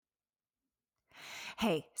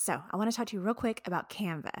Hey, so I want to talk to you real quick about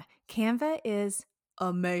Canva. Canva is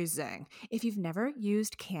amazing. If you've never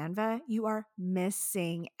used Canva, you are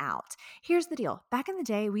missing out. Here's the deal. Back in the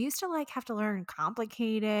day, we used to have to learn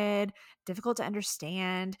complicated, difficult to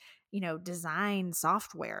understand, design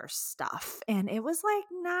software stuff. And it was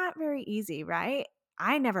not very easy, right?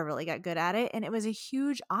 I never really got good at it. And it was a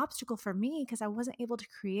huge obstacle for me because I wasn't able to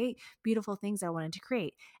create beautiful things I wanted to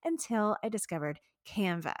create until I discovered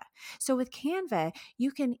Canva. So with Canva,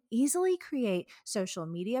 you can easily create social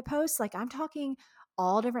media posts. I'm talking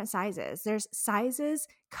all different sizes. There's sizes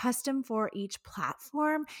custom for each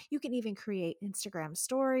platform. You can even create Instagram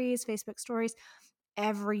stories, Facebook stories,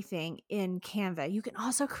 everything in Canva. You can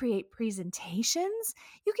also create presentations.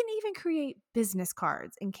 You can even create business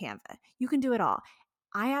cards in Canva. You can do it all.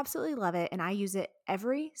 I absolutely love it, and I use it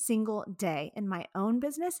every single day in my own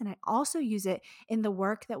business, and I also use it in the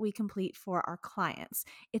work that we complete for our clients.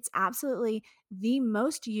 It's absolutely the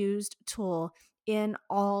most used tool in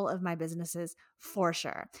all of my businesses for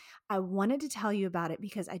sure. I wanted to tell you about it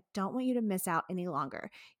because I don't want you to miss out any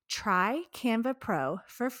longer. Try Canva Pro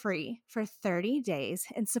for free for 30 days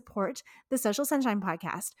and support the Social Sunshine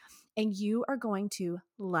Podcast, and you are going to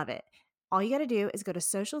love it. All you got to do is go to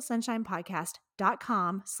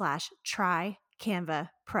socialsunShinepodcast.com/try Canva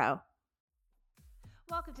Pro.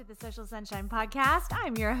 Welcome to the Social Sunshine Podcast.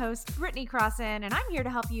 I'm your host, Brittany Crossan, and I'm here to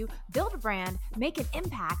help you build a brand, make an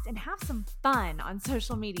impact, and have some fun on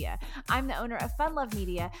social media. I'm the owner of Fun Love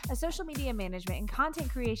Media, a social media management and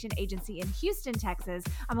content creation agency in Houston, Texas.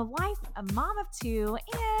 I'm a wife, a mom of two,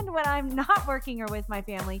 and when I'm not working or with my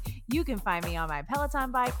family, you can find me on my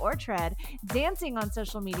Peloton bike or tread, dancing on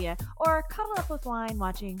social media, or cuddled up with wine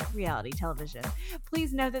watching reality television.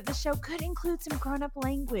 Please know that the show could include some grown-up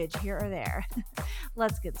language here or there.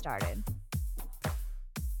 Let's get started.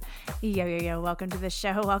 Yo. Welcome to the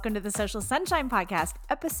show. Welcome to the Social Sunshine Podcast,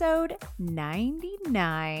 episode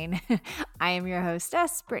 99. I am your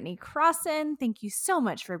hostess, Brittany Crossan. Thank you so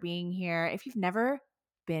much for being here. If you've never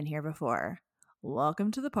been here before, welcome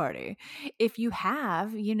to the party. If you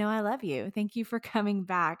have, you know I love you. Thank you for coming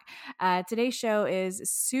back. Today's show is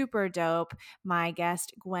super dope. My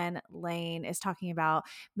guest, Gwen Lane, is talking about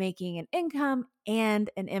making an income and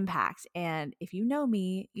an impact. And if you know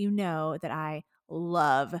me, you know that I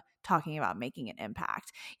love talking about making an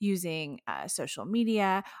impact using social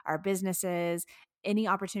media, our businesses, any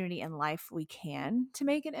opportunity in life we can to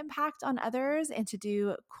make an impact on others and to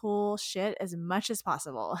do cool shit as much as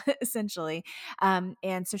possible, essentially.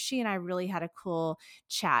 And so she and I really had a cool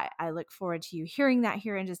chat. I look forward to you hearing that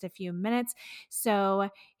here in just a few minutes.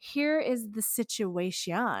 So here is the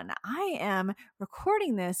situation. I am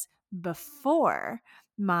recording this before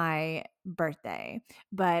my birthday,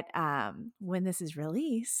 but when this is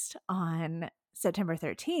released on September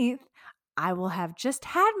 13th, I will have just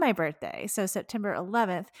had my birthday. So September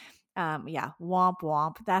 11th, womp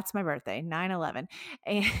womp. That's my birthday, 9/11.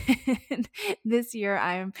 And this year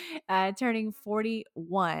I'm turning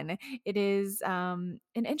 41. It is an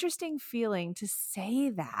interesting feeling to say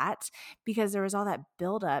that because there was all that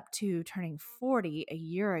buildup to turning 40 a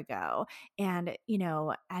year ago. And,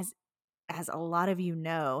 as a lot of you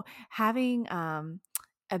know, having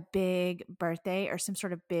a big birthday or some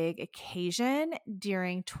sort of big occasion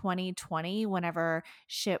during 2020, whenever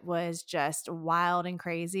shit was just wild and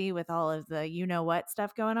crazy with all of the what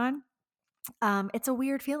stuff going on. It's a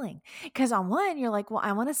weird feeling because on one, you're like, well,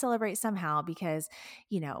 I want to celebrate somehow because,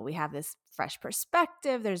 we have this fresh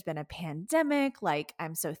perspective. There's been a pandemic.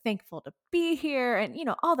 I'm so thankful to be here and,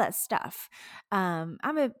 all that stuff. I'm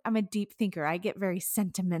a deep thinker. I get very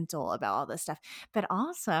sentimental about all this stuff, but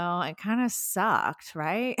also it kind of sucked,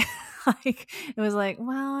 right? It was like,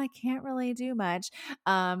 well, I can't really do much.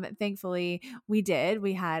 Thankfully we did.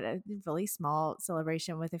 We had a really small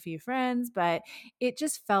celebration with a few friends, but it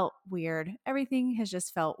just felt weird. Everything has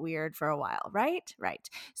just felt weird for a while, right? Right.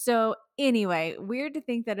 So anyway, weird to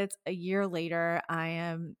think that it's a year later. I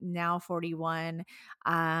am now 41.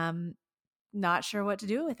 Not sure what to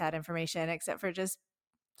do with that information except for just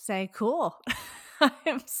say, cool.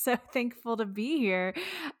 I'm so thankful to be here.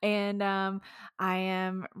 And I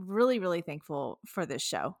am really, really thankful for this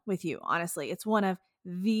show with you. Honestly, it's one of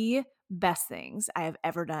the best things I have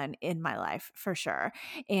ever done in my life for sure.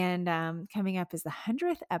 And coming up is the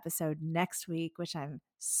 100th episode next week, which I'm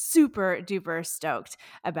super duper stoked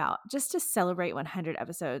about. Just to celebrate 100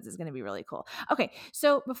 episodes is going to be really cool. Okay,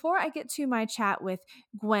 so before I get to my chat with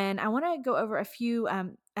Gwen, I want to go over a few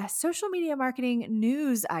social media marketing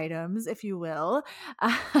news items, if you will,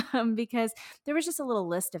 because there was just a little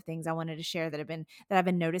list of things I wanted to share that I've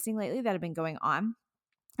been noticing lately that have been going on.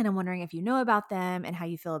 And I'm wondering if you know about them and how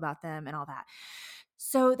you feel about them and all that.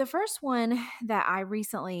 So the first one that I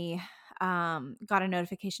recently got a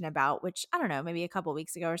notification about, which I don't know, maybe a couple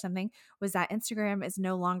weeks ago or something, was that Instagram is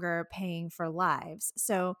no longer paying for lives.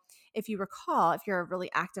 So if you recall, if you're really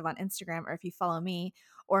active on Instagram or if you follow me,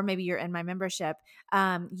 or maybe you're in my membership,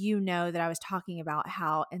 you know that I was talking about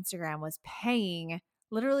how Instagram was paying,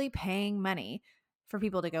 literally paying money for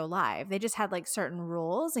people to go live. They just had like certain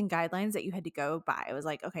rules and guidelines that you had to go by. It was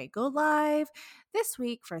like, okay, go live this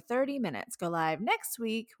week for 30 minutes, go live next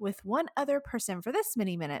week with one other person for this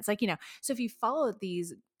many minutes. Like, so if you followed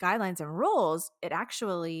these guidelines and rules, it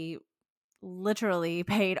actually literally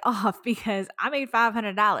paid off because I made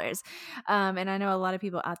 $500. And I know a lot of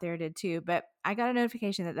people out there did too, but I got a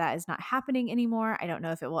notification that that is not happening anymore. I don't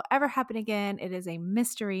know if it will ever happen again. It is a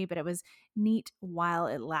mystery, but it was neat while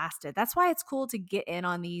it lasted. That's why it's cool to get in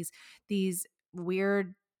on these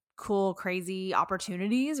weird, cool, crazy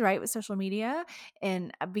opportunities, right, with social media.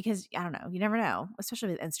 And because I don't know, you never know,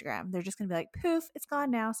 especially with Instagram. They're just going to be like, poof, it's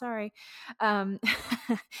gone now. Sorry. Um,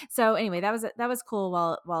 so anyway, that was cool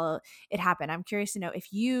while it happened. I'm curious to know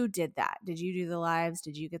if you did that. Did you do the lives?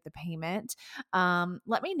 Did you get the payment?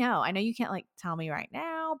 Let me know. I know you can't like tell me right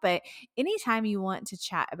now, but anytime you want to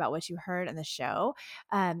chat about what you heard in the show,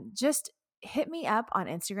 just hit me up on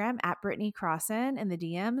Instagram at Brittany Crossan in the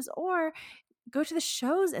DMs, or go to the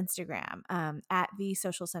show's Instagram at the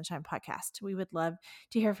Social Sunshine Podcast. We would love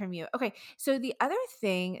to hear from you. Okay, so the other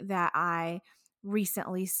thing that I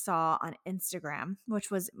recently saw on Instagram, which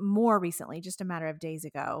was more recently, just a matter of days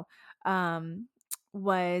ago,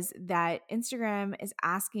 was that Instagram is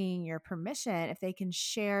asking your permission if they can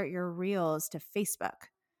share your reels to Facebook.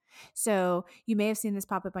 So you may have seen this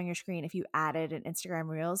pop up on your screen if you added an Instagram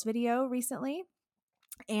Reels video recently.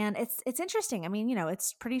 And it's interesting. I mean,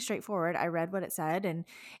 it's pretty straightforward. I read what it said, and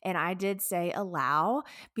I did say allow,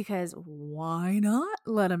 because why not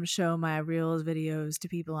let them show my reels videos to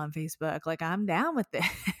people on Facebook? Like, I'm down with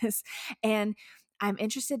this. And I'm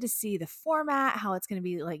interested to see the format, how it's going to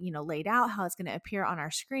be, like, laid out, how it's going to appear on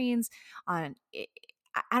our screens. On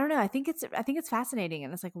I don't know. I think it's fascinating,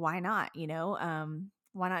 and it's like, why not?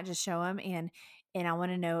 Why not just show them? And I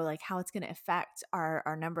want to know, like, how it's going to affect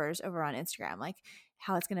our numbers over on Instagram, like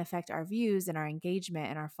how it's going to affect our views and our engagement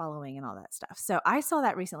and our following and all that stuff. So I saw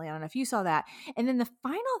that recently. I don't know if you saw that. And then the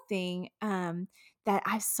final thing that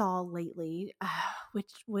I saw lately, which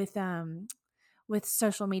with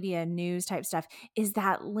social media news type stuff, is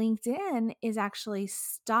that LinkedIn is actually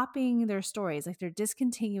stopping their stories. Like, they're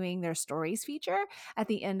discontinuing their stories feature at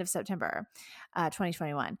the end of September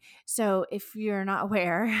 2021. So if you're not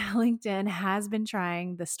aware, LinkedIn has been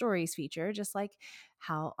trying the stories feature, just like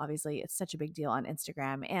how obviously it's such a big deal on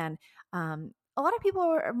Instagram. And a lot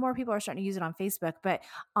of more people are starting to use it on Facebook, but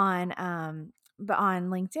on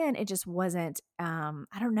LinkedIn, it just wasn't, I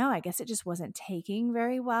don't know, I guess it just wasn't taking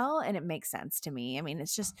very well. And it makes sense to me. I mean, it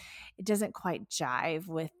doesn't quite jive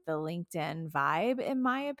with the LinkedIn vibe, in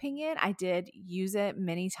my opinion. I did use it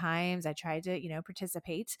many times. I tried to,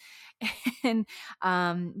 participate and,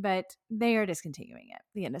 but they are discontinuing it at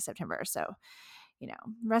the end of September. So,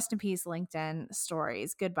 rest in peace, LinkedIn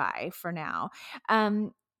stories. Goodbye for now.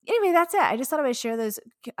 Anyway, that's it. I just thought I would share those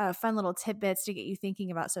fun little tidbits to get you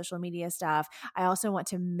thinking about social media stuff. I also want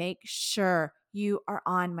to make sure you are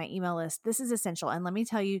on my email list. This is essential. And let me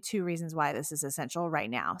tell you 2 reasons why this is essential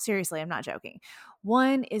right now. Seriously, I'm not joking.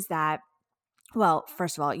 One is that, well,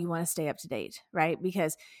 first of all, you want to stay up to date, right?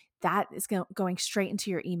 Because that is going straight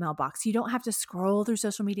into your email box. You don't have to scroll through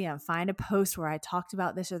social media and find a post where I talked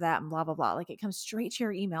about this or that and blah, blah, blah. Like, it comes straight to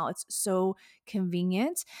your email. It's so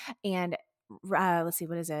convenient. And let's see,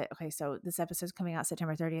 what is it? Okay, so this episode is coming out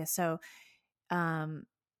September 30th. So, um,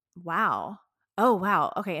 wow. Oh,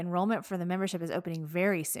 wow. Okay. Enrollment for the membership is opening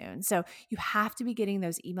very soon. So you have to be getting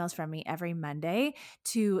those emails from me every Monday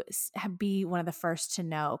to be one of the first to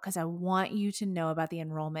know, because I want you to know about the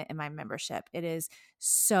enrollment in my membership. It is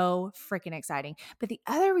so freaking exciting. But the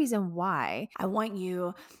other reason why I want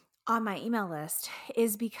you on my email list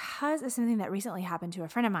is because of something that recently happened to a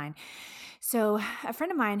friend of mine. So, a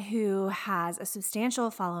friend of mine who has a substantial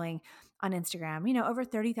following on Instagram, over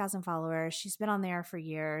 30,000 followers. She's been on there for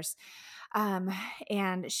years. Um,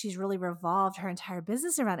 and she's really revolved her entire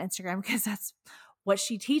business around Instagram, because that's what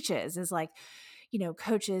she teaches, is like,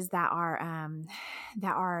 coaches that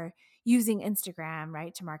are using Instagram,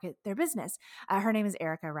 right, to market their business. Her name is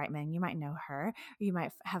Erica Reitman. You might know her, or you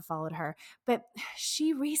might have followed her, but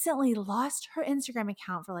she recently lost her Instagram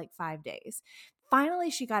account for like 5 days.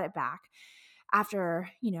 Finally, she got it back after,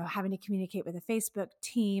 having to communicate with the Facebook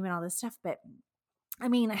team and all this stuff. But I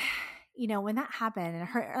mean, when that happened, and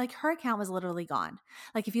her account was literally gone.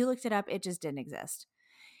 Like, if you looked it up, it just didn't exist.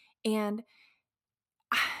 And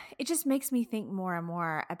it just makes me think more and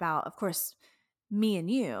more about, of course, me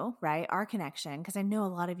and you, right? Our connection. Cause I know a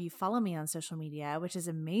lot of you follow me on social media, which is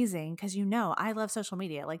amazing because I love social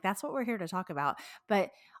media. Like that's what we're here to talk about. But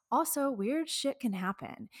also, weird shit can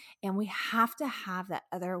happen. And we have to have that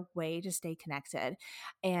other way to stay connected.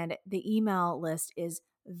 And the email list is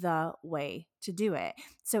the way to do it.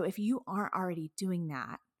 So if you aren't already doing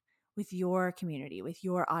that, with your community, with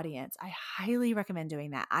your audience, I highly recommend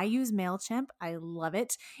doing that. I use MailChimp. I love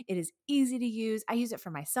it. It is easy to use. I use it for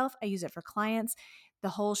myself. I use it for clients, the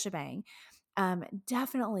whole shebang.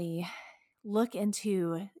 Definitely look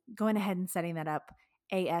into going ahead and setting that up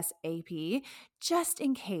ASAP, just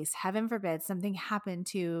in case, heaven forbid, something happened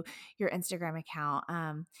to your Instagram account.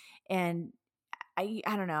 And I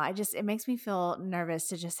don't know. It makes me feel nervous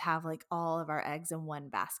to just have like all of our eggs in one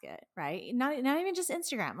basket, right? Not even just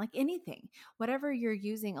Instagram, like anything, whatever you're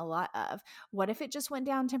using a lot of. What if it just went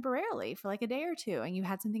down temporarily for like a day or two and you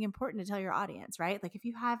had something important to tell your audience, right? Like if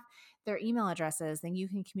you have their email addresses, then you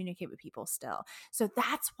can communicate with people still. So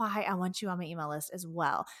that's why I want you on my email list as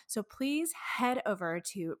well. So please head over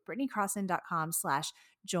to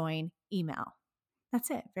brittanycrossan.com/join email. That's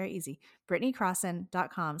it. Very easy.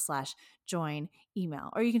 brittanycrossan.com/join email.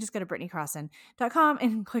 Or you can just go to brittanycrossan.com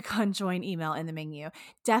and click on join email in the menu.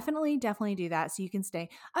 Definitely do that so you can stay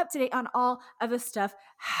up to date on all of the stuff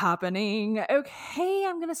happening. Okay,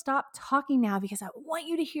 I'm going to stop talking now because I want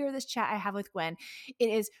you to hear this chat I have with Gwen. It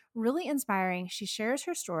is really inspiring. She shares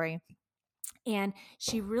her story. And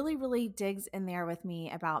she really, really digs in there with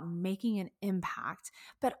me about making an impact,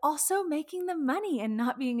 but also making the money and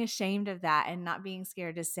not being ashamed of that and not being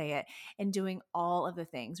scared to say it and doing all of the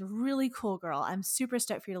things. Really cool girl. I'm super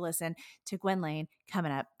stoked for you to listen to Gwen Lane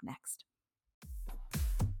coming up next.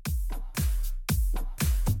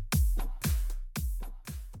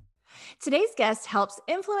 Today's guest helps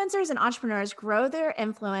influencers and entrepreneurs grow their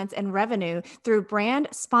influence and revenue through brand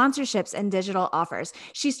sponsorships and digital offers.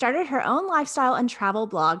 She started her own lifestyle and travel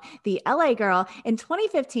blog, The LA Girl, in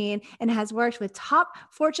 2015 and has worked with top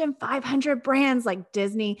Fortune 500 brands like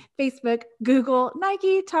Disney, Facebook, Google,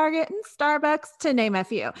 Nike, Target, and Starbucks, to name a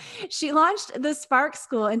few. She launched the Spark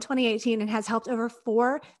School in 2018 and has helped over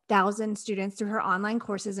 4,000 students through her online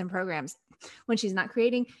courses and programs. When she's not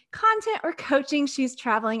creating content or coaching, she's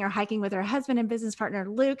traveling or hiking with her husband and business partner,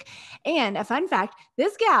 Luke. And a fun fact,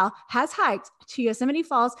 this gal has hiked to Yosemite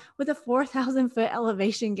Falls with a 4,000-foot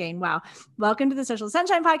elevation gain. Wow. Welcome to the Social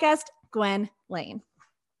Sunshine Podcast, Gwen Lane.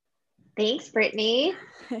 Thanks, Brittany.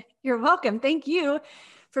 You're welcome. Thank you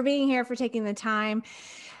for being here, for taking the time.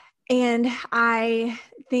 And I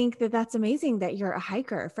think that that's amazing that you're a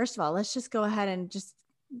hiker. First of all, let's just go ahead and just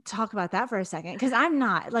talk about that for a second. Cause I'm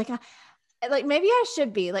not like maybe I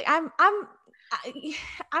should be like, I'm a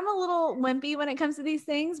little wimpy when it comes to these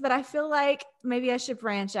things, but I feel like maybe I should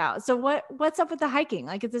branch out. So what's up with the hiking?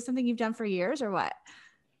 Like, is this something you've done for years or what?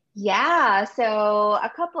 Yeah. So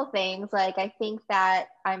a couple things. Like, I think that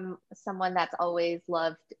I'm someone that's always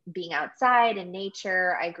loved being outside in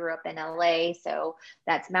nature. I grew up in LA, so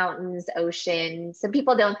that's mountains, ocean. Some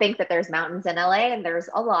people don't think that there's mountains in LA, and there's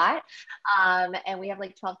a lot. And we have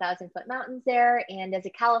like 12,000-foot mountains there. And as a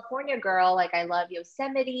California girl, like I love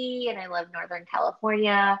Yosemite and I love Northern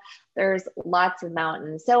California. There's lots of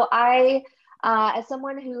mountains. So as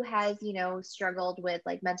someone who has, struggled with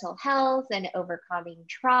like mental health and overcoming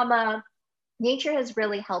trauma, nature has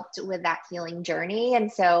really helped with that healing journey.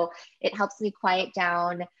 And so it helps me quiet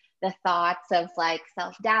down the thoughts of like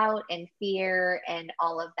self-doubt and fear and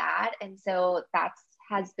all of that. And so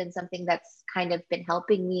has been something that's kind of been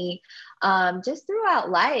helping me just throughout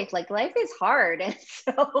life. Like life is hard. And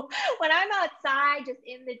so when I'm outside just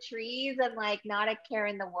in the trees and like not a care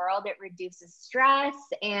in the world, it reduces stress.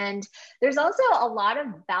 And there's also a lot of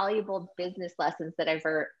valuable business lessons that I've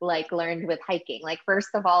learned with hiking. Like, first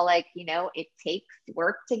of all, it takes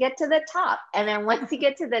work to get to the top. And then once you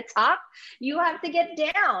get to the top, you have to get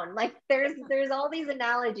down. Like there's all these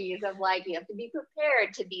analogies of like, you have to be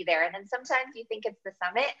prepared to be there. And then sometimes you think it's the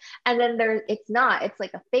summit, and then it's not. It's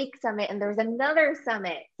like a fake summit, and there's another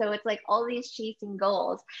summit. So it's like all these chasing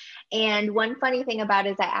goals. And one funny thing about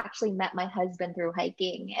it is I actually met my husband through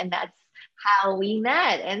hiking, and that's how we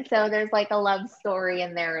met. And so there's like a love story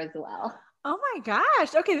in there as well. Oh my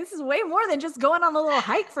gosh. Okay. This is way more than just going on a little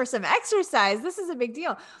hike for some exercise. This is a big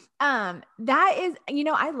deal. That is,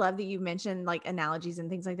 I love that you mentioned like analogies and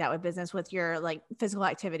things like that with business, with your like physical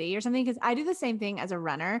activity or something. Cause I do the same thing as a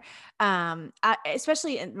runner.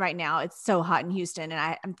 Especially right now, it's so hot in Houston,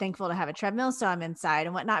 and I'm thankful to have a treadmill. So I'm inside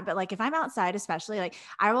and whatnot. But like, if I'm outside, especially, like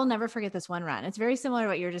I will never forget this one run. It's very similar to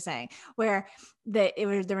what you're just saying, where that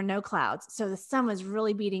there were no clouds. So the sun was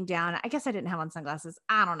really beating down. I guess I didn't have on sunglasses.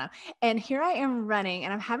 I don't know. And here I am running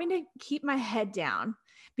and I'm having to keep my head down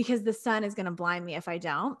because the sun is going to blind me if I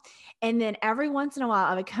don't. And then every once in a while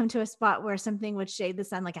I would come to a spot where something would shade the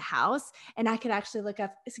sun, like a house, and I could actually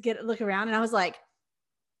look around, and I was like,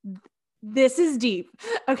 this is deep.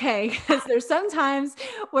 Okay. Because there's sometimes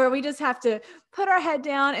where we just have to put our head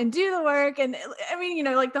down and do the work. And I mean,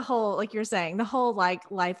 like the whole, like you're saying, the whole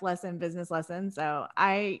like life lesson, business lesson. So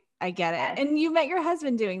I get it. Yes. And you met your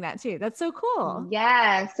husband doing that too. That's so cool.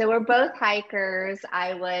 Yeah. So we're both hikers.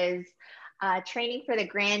 I was training for the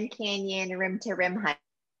Grand Canyon Rim to Rim hike.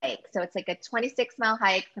 So it's like a 26-mile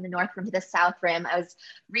hike from the North Rim to the South Rim. I was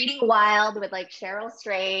reading Wild with like Cheryl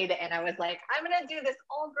Strayed, and I was like, I'm going to do this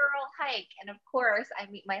all-girl hike. And of course, I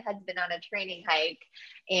meet my husband on a training hike,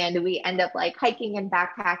 and we end up like hiking and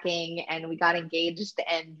backpacking, and we got engaged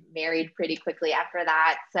and married pretty quickly after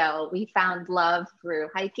that. So we found love through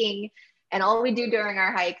hiking, and all we do during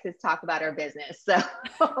our hikes is talk about our business. So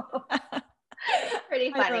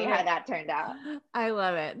pretty funny how that turned out. I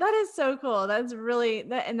love it. That is so cool. That's really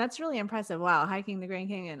impressive. Wow. Hiking the Grand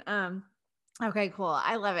Canyon. Okay, cool.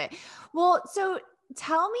 I love it. Well, so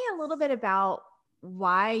tell me a little bit about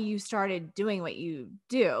why you started doing what you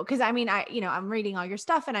do. Cause I mean, I'm reading all your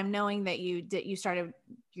stuff and I'm knowing that you started,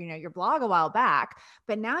 your blog a while back,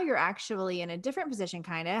 but now you're actually in a different position,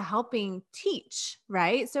 kind of helping teach,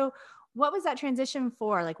 right? So what was that transition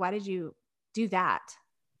for? Like, why did you do that?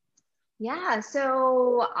 Yeah,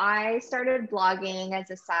 so I started blogging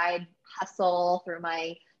as a side hustle through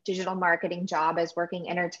my digital marketing job. I was working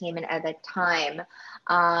entertainment at the time.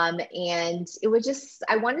 And it was just,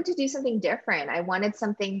 I wanted to do something different. I wanted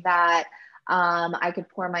something that I could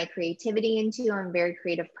pour my creativity into. I'm a very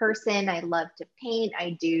creative person. I love to paint.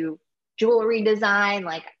 I do jewelry design.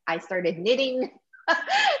 Like I started knitting.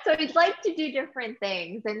 So I'd like to do different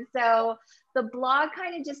things. And so the blog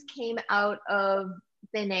kind of just came out of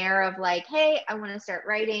thin air of like, hey, I want to start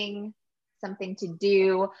writing something to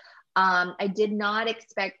do. I did not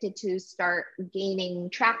expect it to start gaining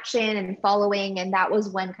traction and following. And that was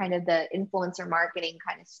when kind of the influencer marketing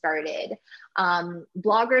kind of started.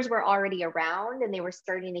 Bloggers were already around and they were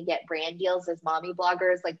starting to get brand deals as mommy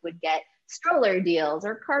bloggers like would get stroller deals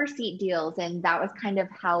or car seat deals. And that was kind of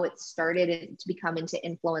how it started to become into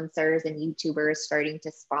influencers and YouTubers starting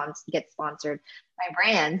to get sponsored by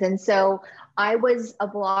brands. And so I was a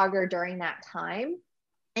blogger during that time.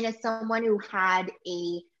 And as someone who had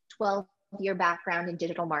a 12-year background in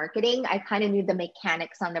digital marketing, I kind of knew the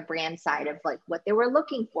mechanics on the brand side of like what they were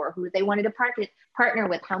looking for, who they wanted to partner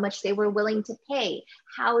with, how much they were willing to pay,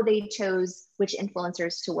 how they chose which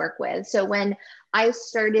influencers to work with. So when I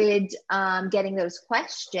started getting those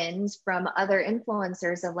questions from other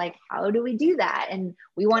influencers of like, how do we do that? And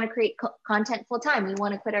we want to create content full time. We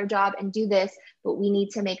want to quit our job and do this, but we need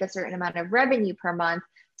to make a certain amount of revenue per month.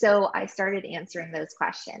 So I started answering those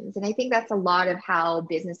questions. And I think that's a lot of how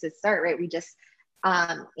businesses start, right? We just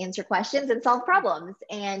answer questions and solve problems.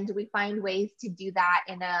 And we find ways to do that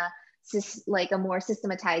in a more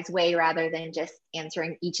systematized way rather than just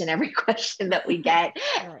answering each and every question that we get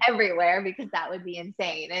everywhere, because that would be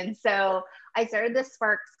insane. And so I started the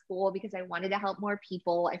Spark School because I wanted to help more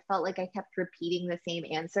people. I felt like I kept repeating the same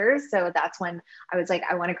answers. So that's when I was like,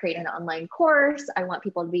 I want to create an online course. I want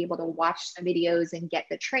people to be able to watch the videos and get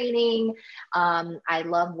the training. I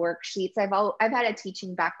love worksheets. I've had a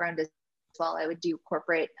teaching background as well. I would do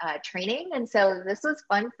corporate training. And so this was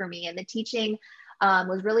fun for me. And the teaching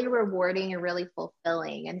was really rewarding and really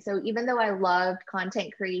fulfilling. And so even though I loved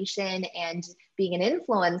content creation and being an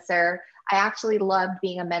influencer, I actually loved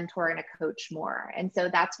being a mentor and a coach more. And so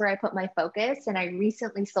that's where I put my focus. And I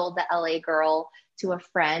recently sold the LA Girl to a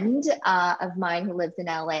friend of mine who lives in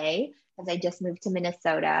LA, because I just moved to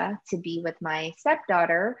Minnesota to be with my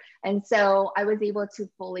stepdaughter. And so I was able to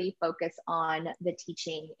fully focus on the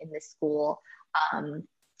teaching in the school and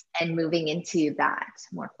moving into that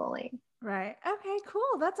more fully. Right. Okay,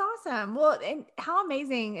 cool. That's awesome. Well, and how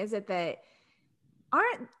amazing is it that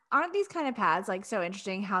aren't these kind of paths like so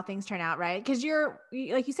interesting how things turn out, right? Because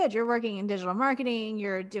like you said, you're working in digital marketing,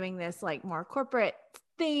 you're doing this like more corporate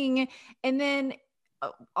thing, and then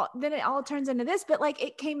it all turns into this, but like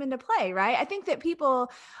it came into play, right? I think that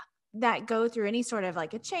people that go through any sort of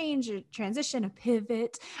like a change or transition, a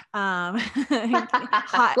pivot, hot,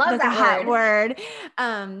 Love that's that a hot word.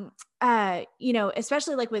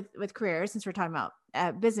 Especially like with careers, since we're talking about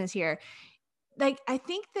business here, like I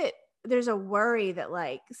think that there's a worry that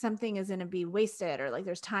like something is going to be wasted or like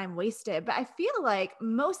there's time wasted. But I feel like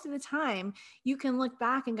most of the time you can look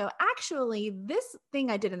back and go, actually, this thing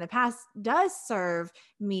I did in the past does serve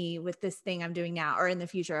me with this thing I'm doing now or in the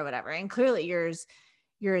future or whatever. And clearly yours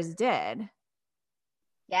did.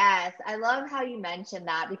 Yes, I love how you mentioned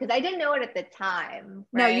that because I didn't know it at the time,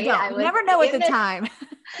 No, you right? don't. I You was never know at in the the time.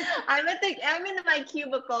 I'm in my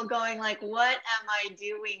cubicle going like, what am I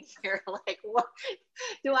doing here? Like, what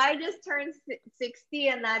do I just turn 60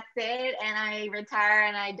 and that's it? And I retire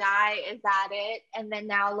and I die. Is that it? And then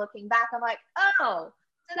now looking back, I'm like, oh,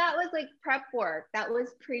 so that was like prep work. That was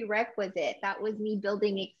prerequisite. That was me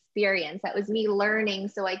building experience. That was me learning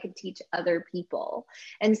so I could teach other people.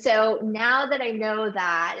 And so now that I know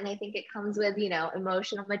that, and I think it comes with,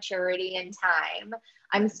 emotional maturity and time,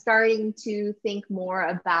 I'm starting to think more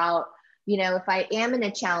about, if I am in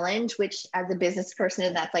a challenge, which as a business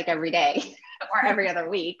person, that's like every day or every other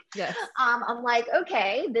week. Yes. I'm like,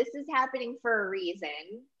 okay, this is happening for a reason.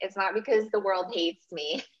 It's not because the world hates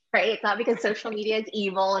me, right? It's not because social media is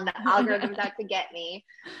evil and the algorithm's out to get me.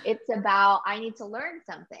 It's about, I need to learn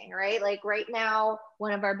something, right? Like right now,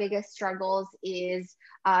 one of our biggest struggles is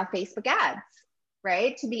Facebook ads.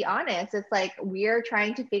 Right? To be honest, it's like we're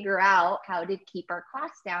trying to figure out how to keep our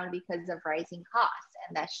costs down because of rising costs.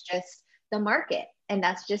 And that's just the market and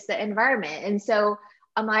that's just the environment. And so,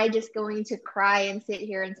 am I just going to cry and sit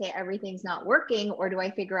here and say everything's not working? Or do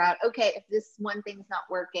I figure out, okay, if this one thing's not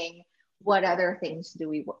working, what other things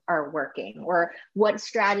are working? Or what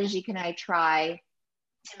strategy can I try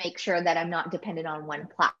to make sure that I'm not dependent on one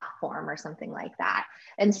platform or something like that.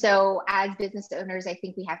 And so as business owners, I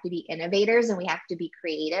think we have to be innovators and we have to be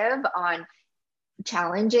creative on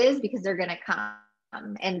challenges because they're going to come.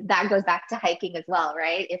 And that goes back to hiking as well,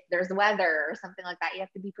 right? If there's weather or something like that, you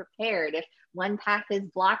have to be prepared. If one path is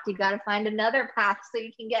blocked, you got to find another path so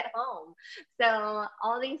you can get home. So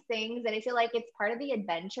all these things, and I feel like it's part of the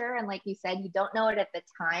adventure. And like you said, you don't know it at the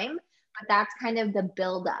time, but that's kind of the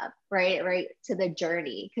buildup, right to the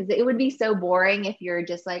journey. Because it would be so boring if you're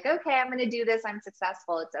just like, okay, I'm going to do this, I'm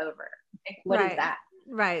successful, it's over. Like, what is that?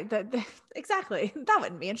 Right. Exactly. That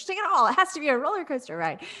wouldn't be interesting at all. It has to be a roller coaster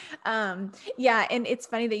ride. Yeah. And it's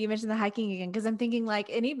funny that you mentioned the hiking again, because I'm thinking like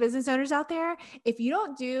any business owners out there, if you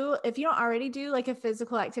don't already do like a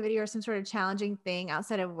physical activity or some sort of challenging thing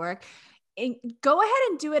outside of work, and go ahead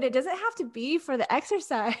and do it. It doesn't have to be for the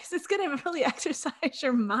exercise. It's going to really exercise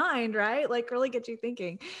your mind, right? Like really get you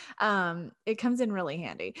thinking. It comes in really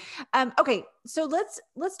handy. Okay. So let's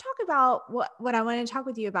talk about what I wanted to talk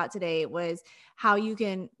with you about today was how you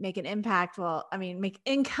can make an impact. Well, I mean, make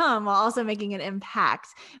income while also making an impact,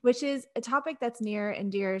 which is a topic that's near and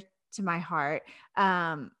dear to my heart.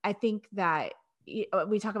 I think that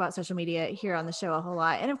we talk about social media here on the show a whole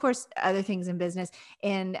lot, and of course other things in business.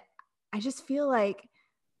 And I just feel like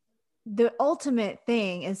the ultimate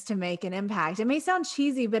thing is to make an impact. It may sound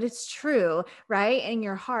cheesy, but it's true, right? In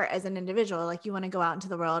your heart as an individual, like you want to go out into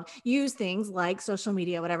the world, use things like social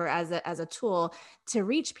media, whatever, as a tool to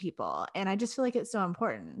reach people. And I just feel like it's so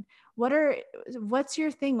important. What's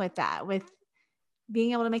your thing with that, with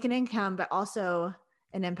being able to make an income, but also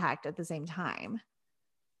an impact at the same time?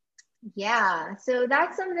 Yeah, so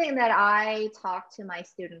that's something that I talk to my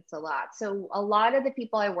students a lot. So a lot of the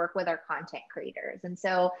people I work with are content creators. And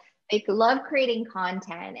so they love creating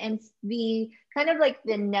content, and the kind of like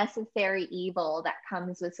the necessary evil that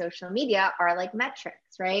comes with social media are like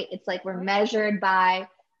metrics, right? It's like we're measured by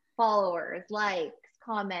followers, likes,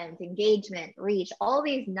 comments, engagement, reach, all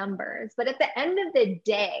these numbers. But at the end of the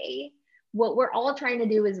day, what we're all trying to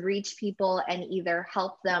do is reach people and either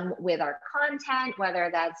help them with our content, whether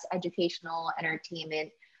that's educational,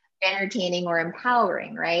 entertaining, or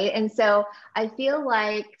empowering, right? And so I feel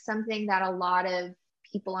like something that a lot of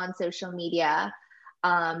people on social media,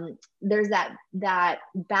 there's that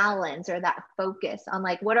balance or that focus on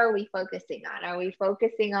like, what are we focusing on? Are we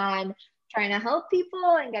focusing on trying to help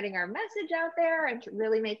people and getting our message out there and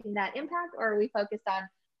really making that impact? Or are we focused on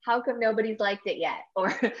how come nobody's liked it yet? Or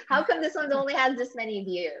how come this one only has this many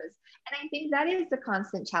views? And I think that is the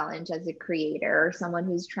constant challenge as a creator or someone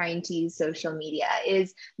who's trying to use social media,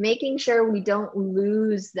 is making sure we don't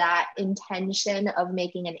lose that intention of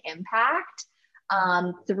making an impact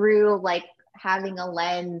through like having a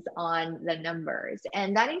lens on the numbers.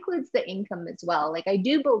 And that includes the income as well. Like I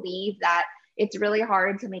do believe that it's really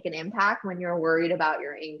hard to make an impact when you're worried about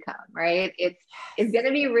your income, right? It's going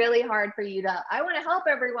to be really hard for you to, I want to help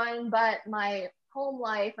everyone, but my home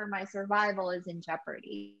life or my survival is in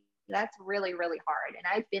jeopardy. That's really, really hard. And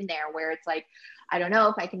I've been there where it's like, I don't know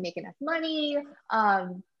if I can make enough money.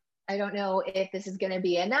 I don't know if this is going to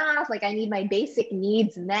be enough. Like, I need my basic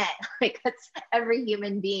needs met. Like, that's every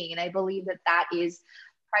human being. And I believe that that is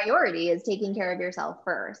priority, is taking care of yourself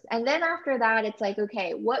first. And then after that, it's like,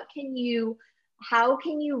 okay, how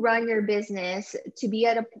can you run your business to be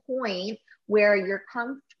at a point where you're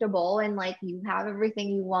comfortable and like you have everything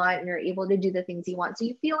you want and you're able to do the things you want, so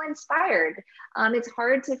you feel inspired. It's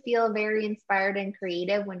hard to feel very inspired and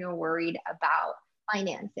creative when you're worried about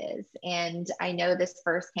finances, and I know this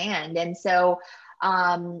firsthand. And so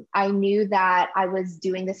I knew that I was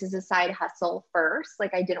doing this as a side hustle first.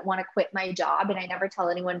 Like, I didn't want to quit my job, and I never tell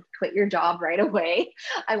anyone quit your job right away.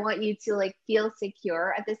 I want you to like feel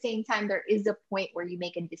secure. At the same time, there is a point where you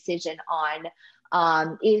make a decision on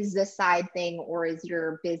is the side thing or is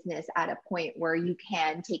your business at a point where you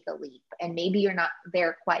can take a leap. And maybe you're not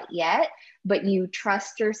there quite yet, but you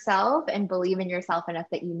trust yourself and believe in yourself enough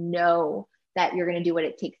that you know that you're going to do what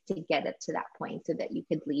it takes to get it to that point so that you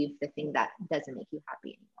could leave the thing that doesn't make you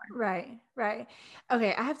happy anymore. Right.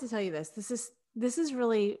 Okay. I have to tell you this. This is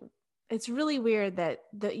really, it's really weird that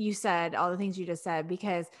you said all the things you just said,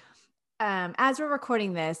 because as we're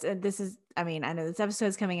recording this, and this is, I mean, I know this episode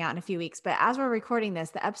is coming out in a few weeks, but as we're recording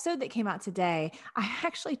this, the episode that came out today, I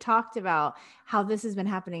actually talked about how this has been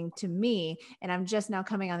happening to me, and I'm just now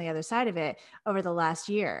coming on the other side of it over the last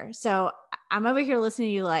year. So I'm over here listening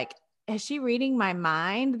to you like, is she reading my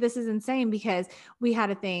mind? This is insane, because we had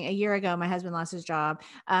a thing a year ago. My husband lost his job.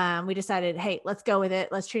 We decided, hey, let's go with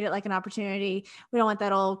it. Let's treat it like an opportunity. We don't want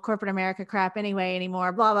that old corporate America crap anyway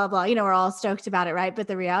anymore, blah, blah, blah. You know, we're all stoked about it. Right. But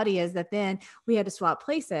the reality is that then we had to swap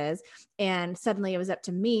places, and suddenly it was up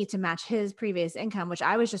to me to match his previous income, which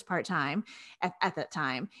I was just part-time at that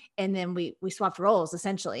time. And then we swapped roles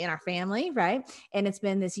essentially in our family. Right. And it's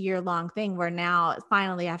been this year-long thing where now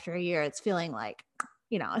finally after a year, it's feeling like,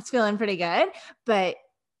 you know, it's feeling pretty good, but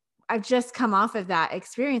I've just come off of that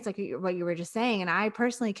experience, like what you were just saying. And I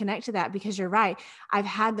personally connect to that because you're right. I've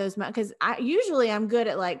had those, because I'm good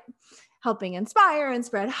at like helping inspire and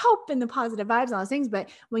spread hope and the positive vibes and all those things. But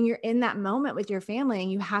when you're in that moment with your family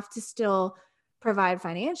and you have to still provide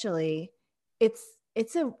financially, it's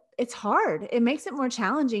hard. It makes it more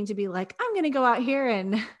challenging to be like, I'm going to go out here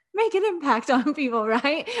and make an impact on people,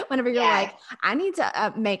 right? Whenever you're like, I need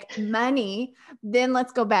to make money, then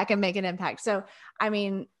let's go back and make an impact. So, I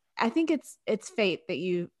mean, I think it's fate that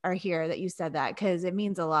you are here, that you said that, because it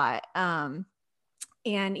means a lot. And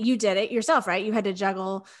you did it yourself, right? You had to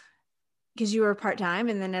juggle because you were part-time,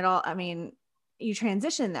 and then you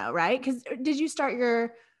transitioned though, right? Because did you start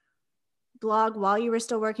your blog while you were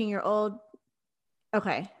still working your old?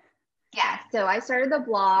 Okay. Yeah. So I started the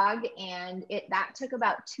blog, and that took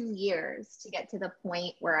about 2 years to get to the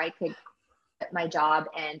point where I could quit my job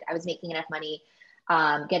and I was making enough money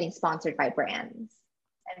getting sponsored by brands.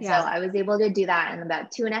 And so I was able to do that in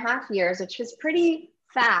about 2.5 years, which was pretty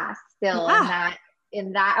fast still.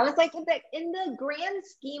 In that I was like, in the grand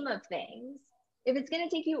scheme of things, if it's going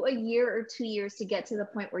to take you a year or 2 years to get to the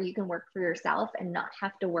point where you can work for yourself and not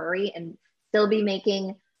have to worry and still be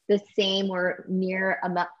making the same or near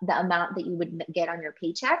the amount that you would get on your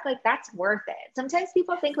paycheck, like, that's worth it. Sometimes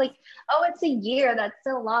people think like, oh, it's a year, that's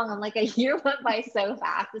so long. I'm like, a year went by so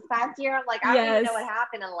fast. This past year, I'm like, I don't even know what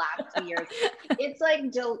happened in the last 2 years. It's like,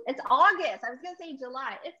 it's August. I was going to say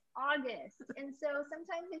July. It's August. And so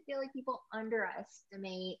sometimes I feel like people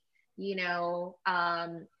underestimate,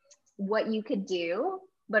 what you could do,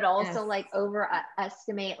 but also like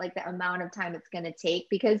overestimate like the amount of time it's going to take,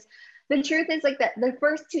 because the truth is like that the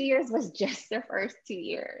first 2 years was just the first 2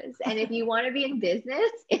 years. And if you want to be in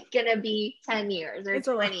business, it's going to be 10 years or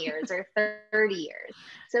 20 years or 30 years.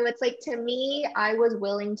 So it's like, to me, I was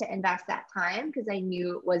willing to invest that time because I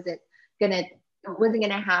knew it wasn't going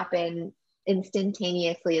to happen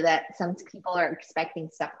instantaneously, that some people are expecting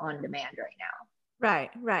stuff on demand right now.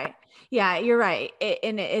 Right. Yeah, you're right.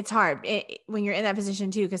 It's hard when you're in that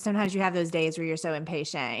position too, because sometimes you have those days where you're so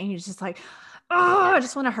impatient and you're just like, oh, I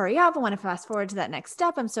just want to hurry up. I want to fast forward to that next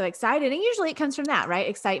step. I'm so excited. And usually it comes from that, right?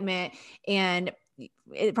 Excitement. And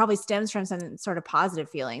it probably stems from some sort of positive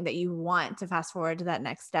feeling that you want to fast forward to that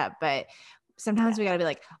next step. But sometimes we got to be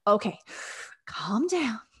like, okay, calm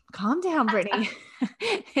down, Brittany.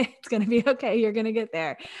 It's going to be okay. You're going to get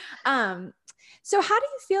there. So how do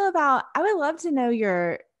you feel about, I would love to know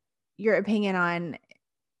your opinion on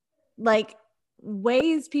like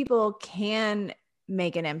ways people can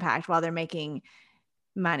make an impact while they're making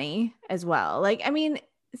money as well. Like, I mean,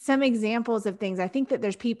 some examples of things. I think that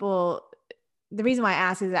there's people, the reason why I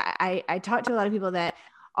ask is that I talk to a lot of people that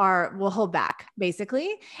will hold back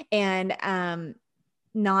basically. And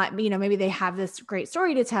not, maybe they have this great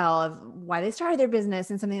story to tell of why they started their business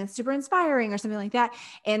and something that's super inspiring or something like that.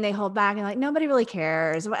 And they hold back and like, nobody really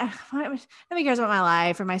cares. Nobody cares about my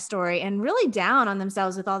life or my story, and really down on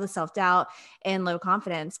themselves with all the self-doubt and low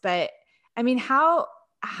confidence. But I mean, how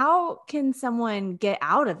can someone get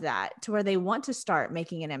out of that to where they want to start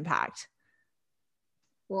making an impact?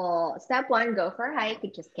 Well, step one, go for a hike.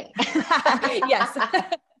 Just kidding. Yes.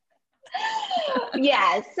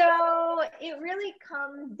 Yeah. So it really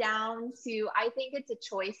comes down to, I think it's a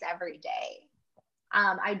choice every day.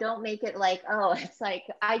 I don't make it like, oh, it's like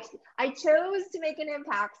I chose to make an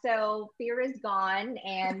impact, so fear is gone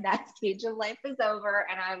and that stage of life is over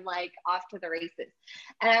and I'm like off to the races.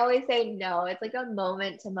 And I always say no, it's like a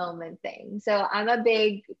moment to moment thing. So I'm a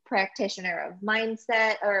big practitioner of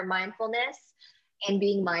mindset or mindfulness and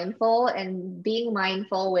being mindful,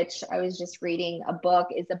 which I was just reading a book,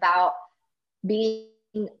 is about being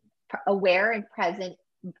aware and present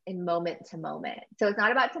in moment to moment. So it's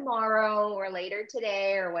not about tomorrow or later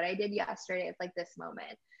today or what I did yesterday. It's like this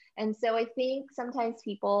moment. And so I think sometimes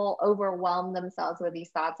people overwhelm themselves with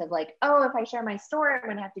these thoughts of like, oh, if I share my story, I'm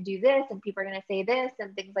going to have to do this and people are going to say this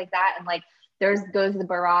and things like that. And like, there's goes the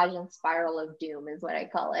barrage and spiral of doom is what I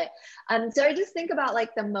call it. So I just think about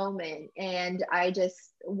like the moment, and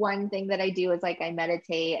one thing that I do is like I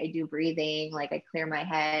meditate, I do breathing, like I clear my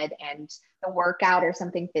head, and the workout or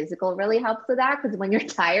something physical really helps with that. Because when you're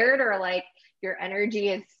tired or like your energy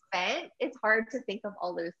is spent, it's hard to think of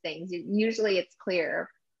all those things. Usually it's clear.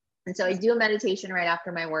 And so I do a meditation right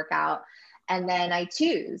after my workout. And then I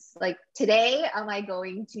choose, like, today, am I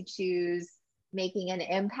going to choose making an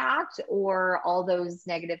impact or all those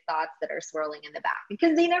negative thoughts that are swirling in the back?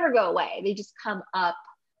 Because they never go away. They just come up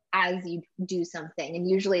as you do something. And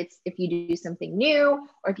usually it's if you do something new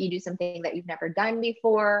or if you do something that you've never done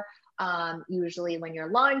before. Usually when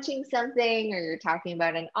you're launching something or you're talking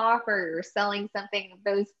about an offer, or you're selling something,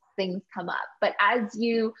 those things come up. But as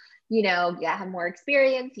you have more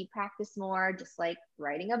experience, you practice more, just like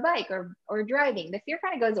riding a bike or driving, the fear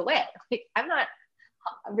kind of goes away. Like, I'm not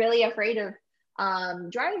really afraid of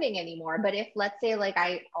driving anymore. But if, let's say, like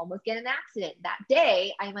I almost get an accident that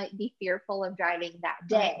day, I might be fearful of driving that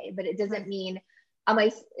day, but it doesn't mean, am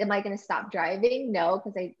I going to stop driving? No,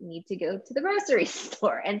 because I need to go to the grocery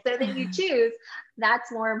store. And so then you choose,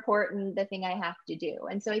 that's more important, the thing I have to do.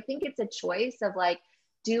 And so I think it's a choice of like,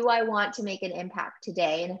 do I want to make an impact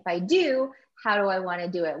today? And if I do, how do I want to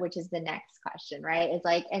do it? Which is the next question, right? It's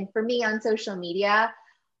like, and for me on social media,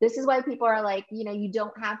 this is why people are like, you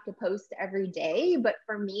don't have to post every day. But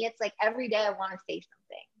for me, it's like every day I want to say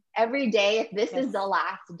something. Every day, if this is the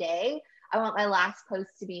last day, I want my last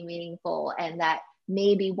post to be meaningful, and that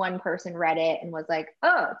maybe one person read it and was like,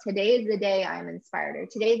 oh, today is the day I'm inspired, or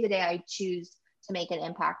today's the day I choose to make an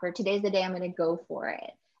impact, or today's the day I'm going to go for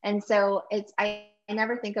it. And so I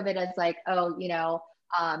never think of it as like, oh,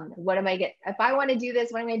 what am I if I want to do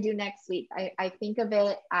this, what am I going to do next week? I think of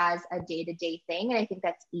it as a day-to-day thing. And I think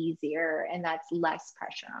that's easier and that's less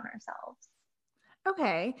pressure on ourselves.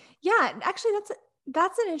 Okay. Yeah, actually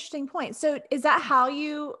that's an interesting point. So is that how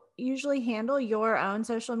you usually handle your own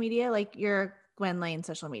social media? Like your Gwen Lane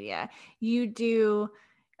social media?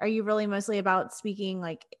 Are you really mostly about speaking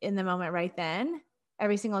like in the moment right then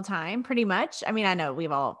every single time pretty much? I mean, I know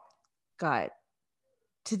we've all got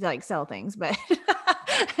to like sell things, but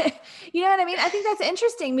you know what I mean? I think that's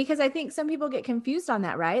interesting because I think some people get confused on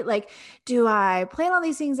that, right? Like, do I plan all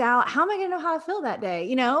these things out? How am I going to know how I feel that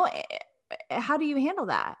day? How do you handle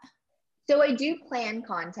that? So I do plan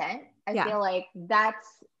content. I feel like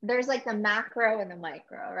there's like the macro and the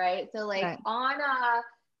micro, right? So like on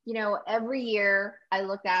every year I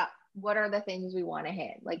look at what are the things we want to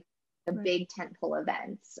hit, like the big tentpole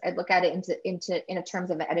events. I look at it in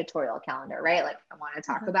terms of an editorial calendar, right? Like I want to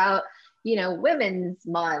talk about, Women's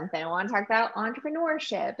Month, and I want to talk about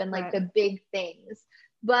entrepreneurship and like the big things.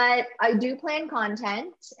 But I do plan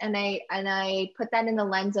content, and I put that in the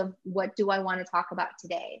lens of what do I want to talk about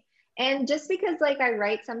today. And just because like I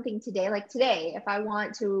write something today, like today, if I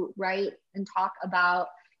want to write and talk about,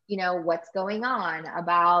 what's going on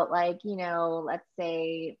about like, let's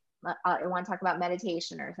say I want to talk about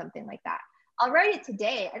meditation or something like that, I'll write it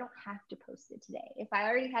today. I don't have to post it today. If I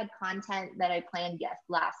already had content that I planned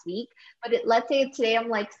last week, but let's say today I'm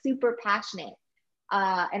like super passionate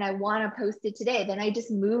and I want to post it today, then I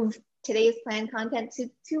just move today's planned content to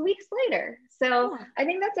 2 weeks later. So I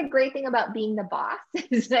think that's a great thing about being the boss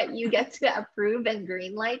is that you get to approve and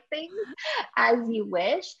greenlight things as you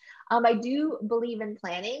wish. I do believe in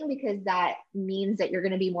planning because that means that you're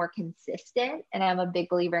going to be more consistent. And I'm a big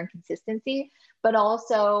believer in consistency, but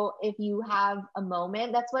also if you have a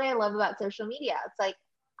moment, that's what I love about social media. It's like,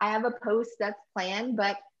 I have a post that's planned,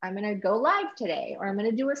 but I'm going to go live today, or I'm going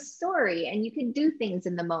to do a story, and you can do things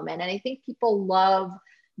in the moment. And I think people love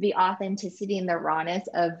the authenticity and the rawness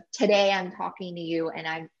of today I'm talking to you,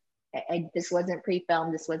 and this wasn't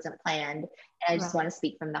pre-filmed, this wasn't planned, and I just want to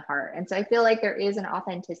speak from the heart. And so I feel like there is an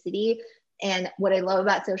authenticity. And what I love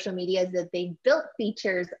about social media is that they built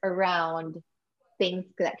features around things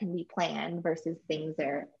that can be planned versus things that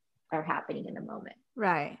are happening in the moment.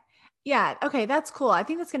 Right. Yeah. Okay. That's cool. I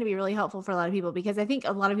think that's going to be really helpful for a lot of people, because I think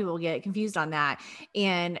a lot of people get confused on that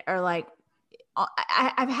and are like,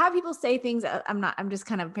 I've had people say things. I'm just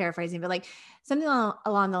kind of paraphrasing, but like something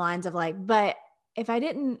along the lines of like, but if I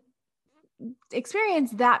didn't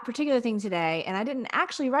experience that particular thing today, and I didn't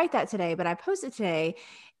actually write that today, but I posted today,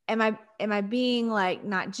 am I being like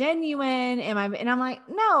not genuine? And I'm like,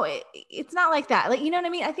 no, it's not like that. Like, you know what I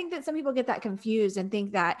mean? I think that some people get that confused and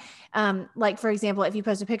think that, like, for example, if you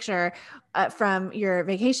post a picture from your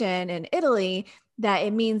vacation in Italy, that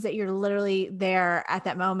it means that you're literally there at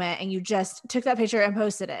that moment and you just took that picture and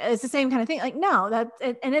posted it. It's the same kind of thing. Like, no,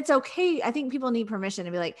 and it's okay. I think people need permission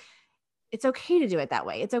to be like, it's okay to do it that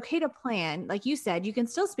way. It's okay to plan. Like you said, you can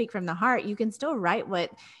still speak from the heart. You can still write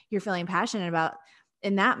what you're feeling passionate about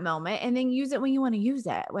in that moment, and then use it when you want to use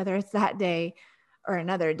it, whether it's that day or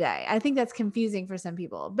another day. I think that's confusing for some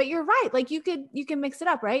people, but you're right. Like you can mix it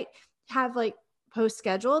up, right? Have like post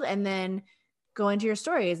scheduled and then go into your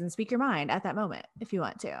stories and speak your mind at that moment if you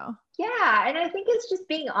want to. Yeah. And I think it's just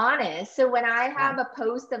being honest. So when I have a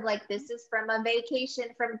post of like, this is from a vacation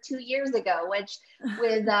from 2 years ago, which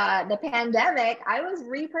with the pandemic, I was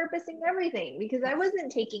repurposing everything because I wasn't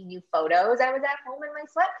taking new photos. I was at home in my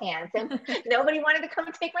sweatpants and nobody wanted to come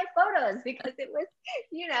take my photos because it was,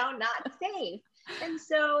 not safe. And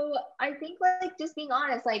so I think like just being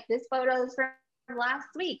honest, like this photo is from last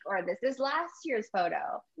week, or this is last year's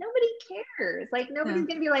photo. Nobody cares. Like nobody's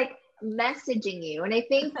gonna be like messaging you. And I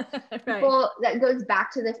think people, that goes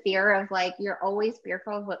back to the fear of like, you're always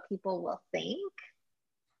fearful of what people will think.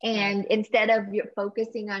 And instead of you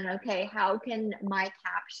focusing on, okay, how can my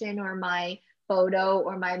caption or my photo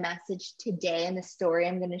or my message today and the story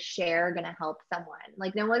I'm going to share going to help someone?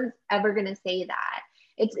 Like no one's ever going to say that.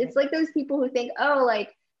 It's like those people who think, oh, like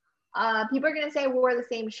people are going to say I wore the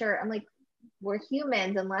same shirt. I'm like, we're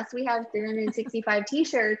humans. Unless we have 365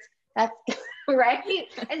 t-shirts, that's right.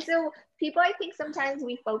 And so people, I think sometimes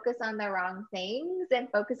we focus on the wrong things and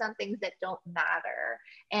focus on things that don't matter.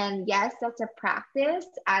 And yes, that's a practice.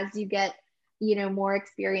 As you get, more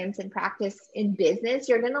experience and practice in business,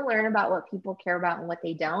 you're going to learn about what people care about and what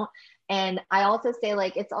they don't. And I also say,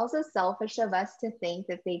 like, it's also selfish of us to think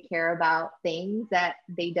that they care about things that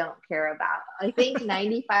they don't care about. I think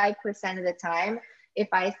 95% of the time, if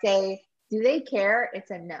I say, do they care?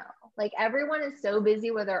 It's a no. Like everyone is so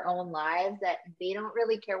busy with their own lives that they don't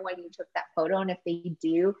really care when you took that photo. And if they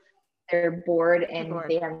do, they're bored and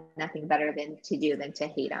they have nothing better than to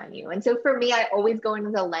hate on you. And so for me, I always go into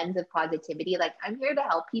the lens of positivity. Like I'm here to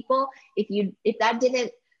help people. If that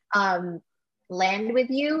didn't land with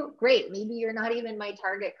you, great. Maybe you're not even my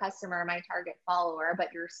target customer, my target follower, but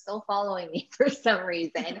you're still following me for some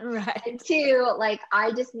reason. Right. And two, like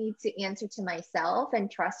I just need to answer to myself and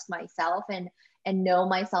trust myself and know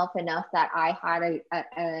myself enough that I had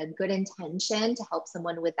a good intention to help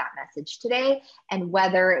someone with that message today. And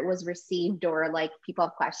whether it was received or like people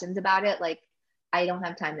have questions about it, like I don't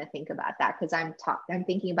have time to think about that because I'm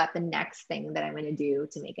thinking about the next thing that I'm going to do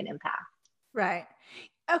to make an impact. Right.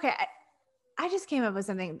 Okay. I just came up with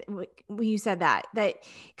something when you said that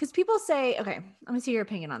because people say, okay, let me see your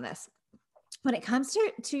opinion on this. When it comes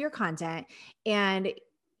to your content and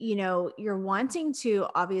you're wanting to,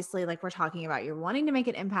 obviously, like we're talking about, you're wanting to make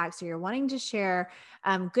an impact. So you're wanting to share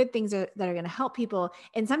good things that are going to help people.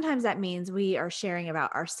 And sometimes that means we are sharing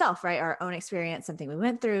about ourselves, right? Our own experience, something we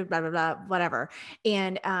went through, blah, blah, blah, whatever.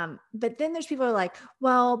 And, but then there's people who are like,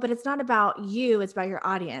 well, but it's not about you, it's about your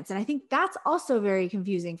audience. And I think that's also very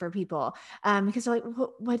confusing for people because they're like,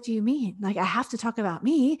 what do you mean? Like, I have to talk about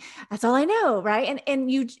me. That's all I know. Right. And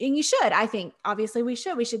you should, I think, obviously we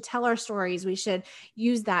should tell our stories. We should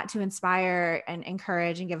use that to inspire and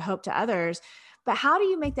encourage and give hope to others. But how do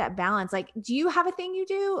you make that balance? Like, do you have a thing you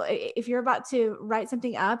do if you're about to write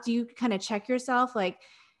something up? Do you kind of check yourself? Like,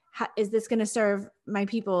 is this going to serve my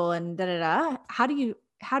people and da, da, da? How do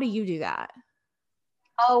you do that?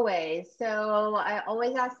 Always. So I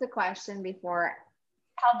always ask the question before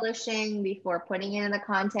publishing, before putting it in the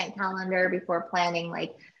content calendar, before planning,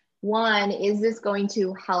 like, one, is this going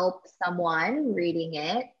to help someone reading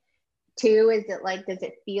it? Two, is it like, does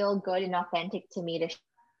it feel good and authentic to me to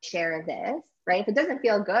share this, right? If it doesn't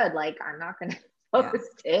feel good, like I'm not going to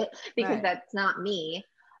post it because that's not me.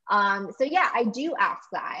 So yeah, I do ask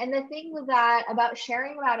that. And the thing with that about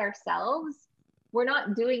sharing about ourselves, we're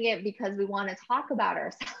not doing it because we want to talk about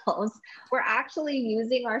ourselves. We're actually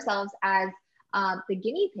using ourselves as the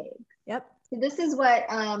guinea pig. Yep. So this is what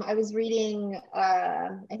I was reading. I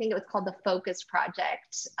think it was called the Focus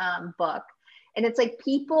Project book. And it's like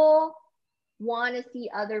people want to see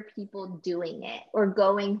other people doing it or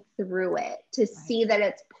going through it to see that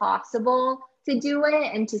it's possible to do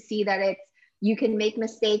it, and to see that it's, you can make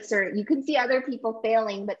mistakes, or you can see other people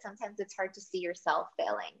failing, but sometimes it's hard to see yourself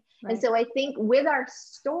failing. Right. And so I think with our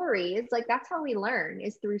stories, like that's how we learn,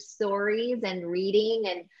 is through stories and reading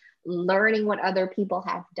and learning what other people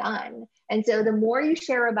have done. And so the more you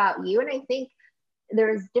share about you, and I think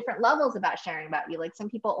there's different levels about sharing about you. Like some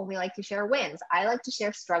people only like to share wins. I like to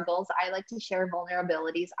share struggles. I like to share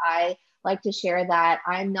vulnerabilities. I like to share that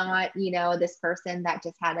I'm not, this person that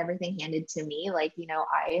just had everything handed to me. Like,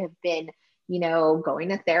 I have been, going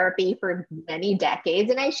to therapy for many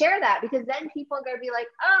decades. And I share that because then people are going to be like,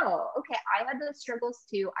 oh, okay, I had those struggles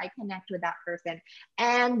too. I connect with that person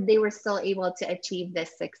and they were still able to achieve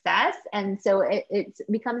this success. And so it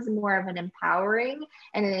becomes more of an empowering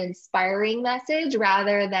and an inspiring message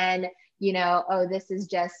rather than, oh, this is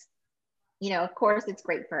just, of course it's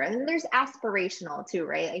great for it. And there's aspirational too,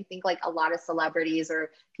 right? I think like a lot of celebrities or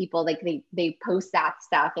people, like they post that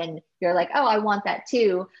stuff and you're like, oh, I want that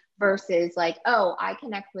too, versus like, oh, I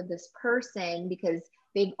connect with this person because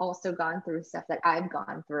they've also gone through stuff that I've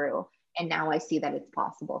gone through. And now I see that it's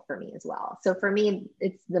possible for me as well. So for me,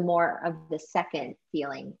 it's the more of the second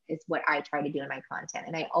feeling is what I try to do in my content.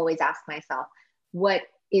 And I always ask myself, what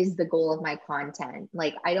is the goal of my content?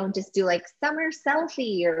 Like, I don't just do like summer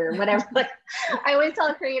selfie or whatever. Like, I always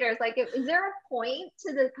tell creators, like, is there a point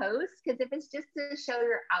to the post? Because if it's just to show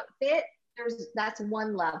your outfit, that's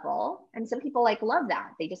one level. And some people like love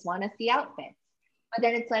that. They just want to see outfits. But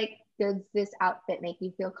then it's like, does this outfit make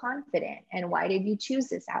you feel confident? And why did you choose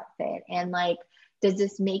this outfit? And like, does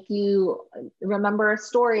this make you remember a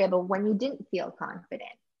story about when you didn't feel confident?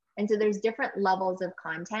 And so there's different levels of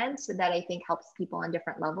content that I think helps people on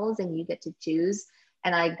different levels, and you get to choose.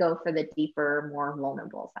 And I go for the deeper, more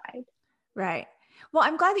vulnerable side. Right. Well,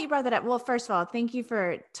 I'm glad that you brought that up. Well, first of all, thank you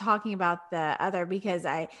for talking about the other, because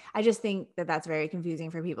I just think that that's very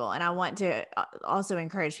confusing for people. And I want to also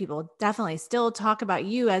encourage people, definitely still talk about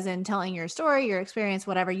you, as in telling your story, your experience,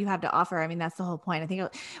 whatever you have to offer. I mean, that's the whole point. I think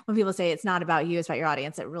when people say it's not about you, it's about your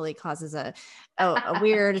audience, it really causes a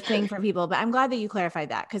weird thing for people. But I'm glad that you clarified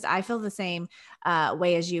that, because I feel the same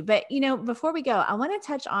way as you. But, before we go, I want to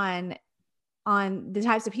touch on the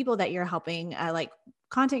types of people that you're helping, like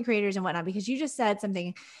content creators and whatnot, because you just said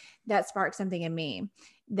something that sparked something in me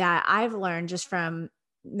that I've learned just from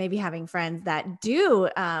maybe having friends that do,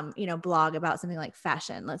 blog about something like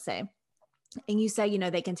fashion, let's say. And you say,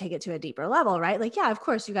 they can take it to a deeper level, right? Like, yeah, of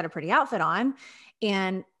course you got a pretty outfit on,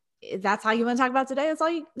 and that's how you want to talk about today.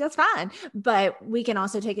 That's fine. But we can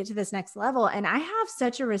also take it to this next level. And I have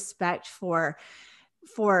such a respect for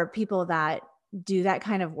people that do that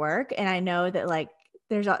kind of work. And I know that like,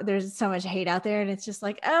 there's so much hate out there, and it's just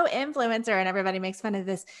like, oh, influencer, and everybody makes fun of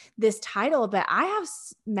this title. But I have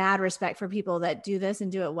mad respect for people that do this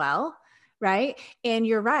and do it well. Right. And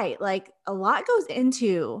you're right. Like, a lot goes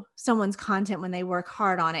into someone's content when they work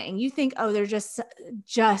hard on it. And you think, oh, they're just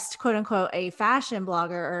quote unquote a fashion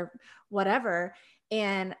blogger or whatever.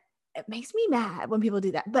 And it makes me mad when people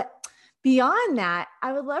do that. But beyond that,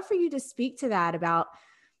 I would love for you to speak to that about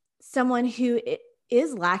someone who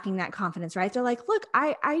is lacking that confidence, right? They're like, look,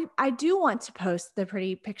 I do want to post the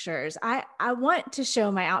pretty pictures. I want to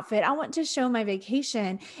show my outfit. I want to show my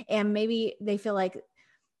vacation. And maybe they feel like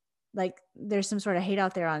there's some sort of hate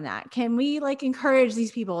out there on that. Can we like encourage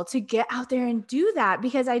these people to get out there and do that?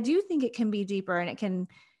 Because I do think it can be deeper and it can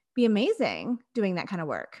be amazing doing that kind of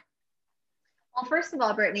work. Well, first of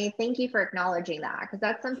all, Brittany, thank you for acknowledging that, because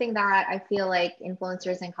that's something that I feel like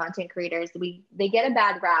influencers and content creators, they get a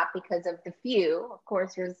bad rap because of the few. Of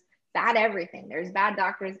course, there's bad everything. There's bad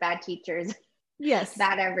doctors, bad teachers, yes,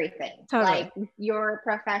 bad everything. Totally. Like your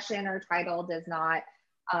profession or title does not,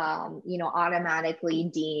 automatically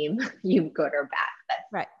deem you good or bad.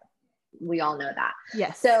 Right. We all know that.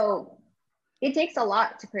 Yes. So it takes a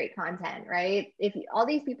lot to create content, right? If all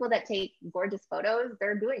these people that take gorgeous photos,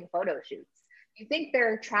 they're doing photo shoots. You think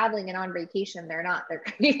they're traveling and on vacation, they're not, they're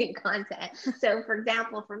creating content. So for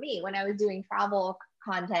example, for me, when I was doing travel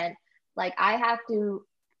content, like I have to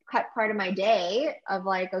cut part of my day of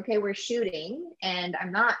like, okay, we're shooting and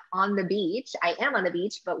I'm not on the beach. I am on the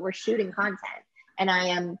beach, but we're shooting content and I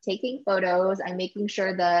am taking photos. I'm making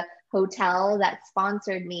sure the hotel that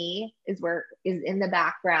sponsored me is in the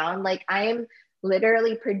background. Like I am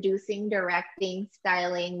literally producing, directing,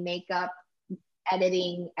 styling, makeup,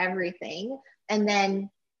 editing, everything. And then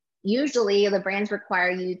usually the brands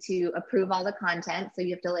require you to approve all the content. So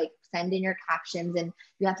you have to like send in your captions and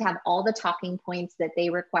you have to have all the talking points that they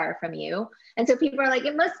require from you. And so people are like,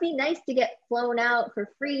 it must be nice to get flown out for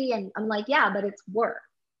free. And I'm like, yeah, but it's work.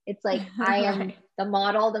 It's like, I am Right. the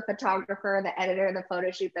model, the photographer, the editor, the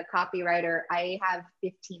photo shoot, the copywriter. I have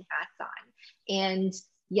 15 hats on. And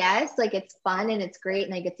yes, like it's fun and it's great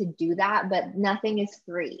and I get to do that, but nothing is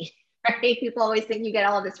free. Right? People always think you get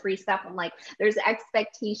all this free stuff. I'm like, there's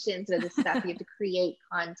expectations with this stuff. You have to create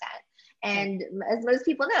content. And as most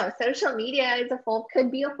people know, social media is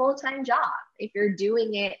could be a full-time job if you're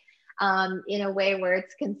doing it in a way where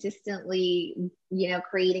it's consistently,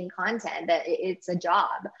 creating content, that it's a job.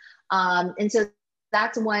 And so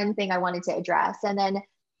that's one thing I wanted to address. And then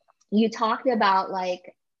you talked about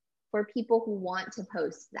like, for people who want to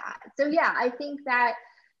post that. So yeah, I think that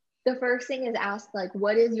the first thing is ask like,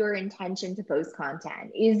 what is your intention to post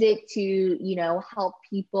content? Is it to, help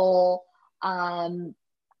people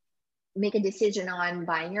make a decision on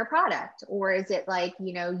buying your product? Or is it like,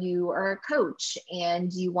 you are a coach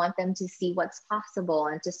and you want them to see what's possible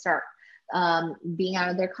and to start being out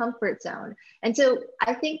of their comfort zone? And so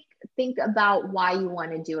I think about why you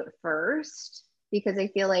want to do it first, because I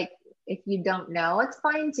feel like if you don't know, it's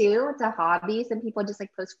fine too. It's a hobby. Some people just like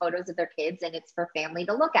post photos of their kids and it's for family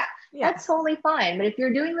to look at. Yeah. That's totally fine. But if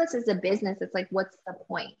you're doing this as a business, it's like, what's the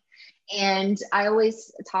point? And I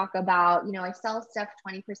always talk about, I sell stuff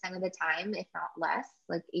 20% of the time, if not less.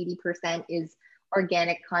 Like 80% is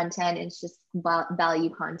organic content. It's just value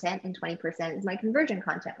content. And 20% is my conversion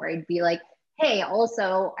content, where I'd be like, hey,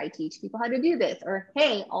 also I teach people how to do this. Or,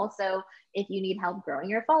 hey, also, if you need help growing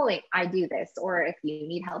your following, I do this. Or if you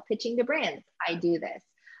need help pitching to brands, I do this.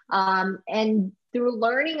 And through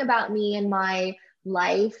learning about me and my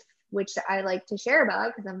life, which I like to share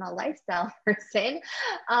about because I'm a lifestyle person,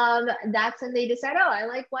 that's when they decide, oh, I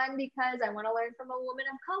like one because I want to learn from a woman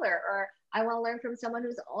of color, or I want to learn from someone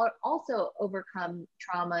who's also overcome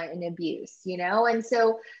trauma and abuse, And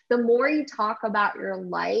so the more you talk about your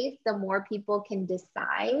life, the more people can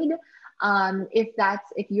decide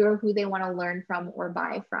if you're who they want to learn from or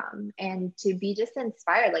buy from, and to be just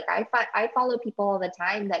inspired. Like I follow people all the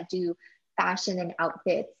time that do fashion and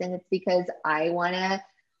outfits, and it's because I want to,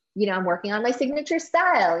 I'm working on my signature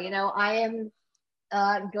style. I am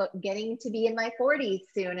getting to be in my 40s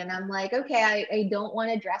soon, and I'm like, okay, I don't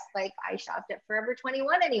want to dress like I shopped at Forever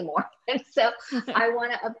 21 anymore. And so I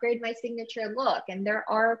want to upgrade my signature look. And there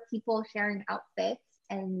are people sharing outfits,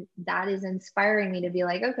 and that is inspiring me to be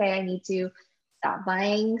like, okay, I need to stop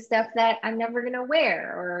buying stuff that I'm never going to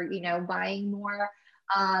wear, or, buying more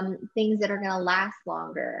things that are going to last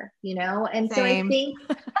longer, And Same. So I think,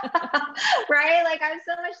 right? Like I have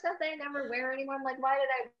so much stuff that I never wear anymore. I'm like, why did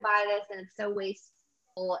I buy this? And it's so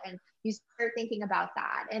wasteful. And you start thinking about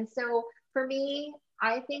that. And so for me,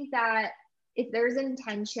 I think that if there's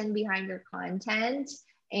intention behind your content,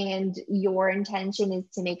 and your intention is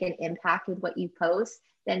to make an impact with what you post,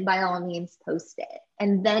 then by all means post it,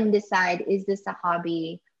 and then decide, is this a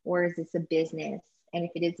hobby or is this a business? And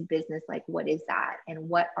if it is a business, like, what is that? And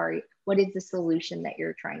what is the solution that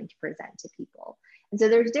you're trying to present to people? And so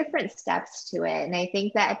there's different steps to it. And I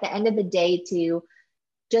think that at the end of the day, to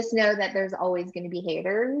just know that there's always going to be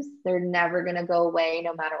haters. They're never going to go away,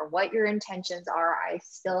 no matter what your intentions are. I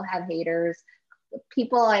still have haters.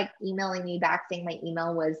 People like emailing me back saying my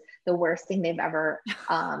email was the worst thing they've ever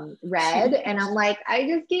read. And I'm like, I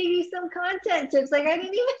just gave you some content tips. Like, I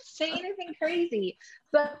didn't even say anything crazy.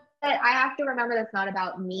 But I have to remember that's not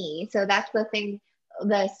about me. So that's the thing,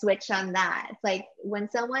 the switch on that. It's like when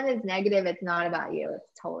someone is negative, it's not about you.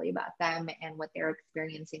 It's totally about them and what they're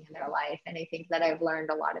experiencing in their life. And I think that I've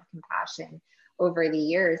learned a lot of compassion over the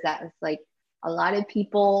years. That it's like a lot of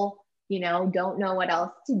people, don't know what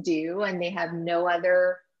else to do, and they have no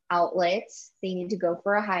other outlets. They need to go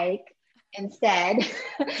for a hike instead.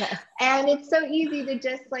 And it's so easy to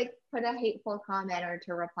just like put a hateful comment or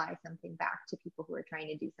to reply something back to people who are trying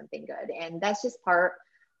to do something good. And that's just part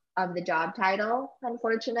of the job title,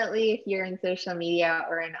 unfortunately, if you're in social media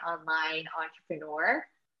or an online entrepreneur.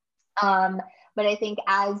 But I think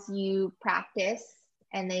as you practice,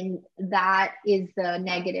 and then that is the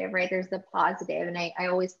negative, right? There's the positive. And I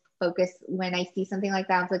always focus when I see something like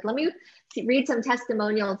that. I was like, let me read some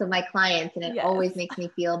testimonials of my clients. And it always makes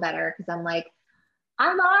me feel better, because I'm like,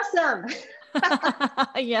 I'm awesome.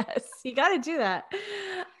 Yes, you got to do that.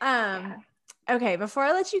 Okay, before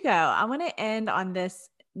I let you go, I want to end on this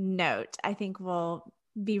note. I think will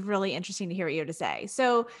be really interesting to hear what you have to say.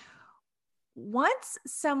 So once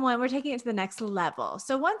we're taking it to the next level.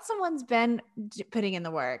 So once someone's been putting in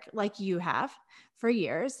the work like you have for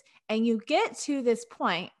years, and you get to this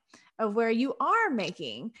point of where you are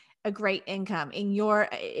making a great income in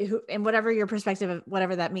whatever your perspective of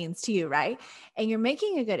whatever that means to you, right? And you're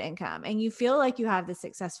making a good income and you feel like you have this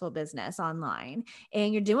successful business online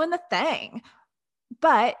and you're doing the thing,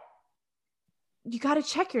 but you got to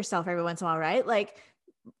check yourself every once in a while, right? Like,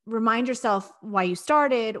 remind yourself why you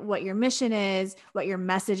started, what your mission is, what your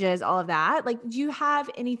message is, all of that. Like, do you have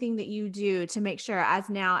anything that you do to make sure as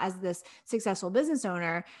this successful business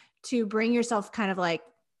owner to bring yourself kind of like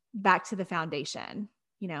back to the foundation,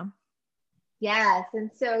 you know? Yes.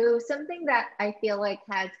 And so something that I feel like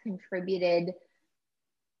has contributed,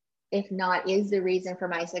 if not is the reason for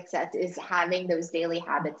my success, is having those daily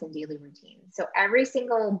habits and daily routines. So every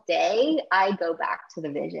single day, I go back to the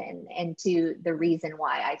vision and to the reason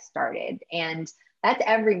why I started. And that's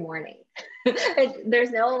every morning.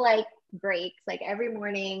 There's no like breaks. Like every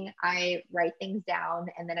morning, I write things down.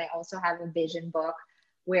 And then I also have a vision book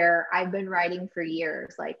where I've been writing for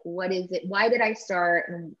years. Like, what is it? Why did I start?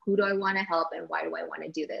 And who do I want to help? And why do I want to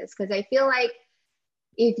do this? Because I feel like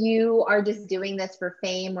if you are just doing this for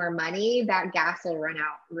fame or money, that gas will run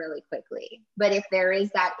out really quickly. But if there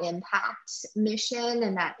is that impact mission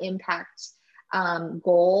and that impact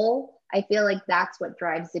goal, I feel like that's what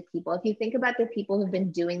drives the people. If you think about the people who've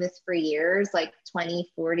been doing this for years, like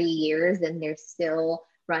 20, 40 years, and they're still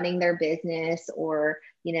running their business, or,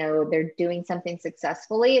 you know, they're doing something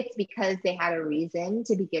successfully, it's because they had a reason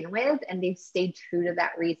to begin with and they've stayed true to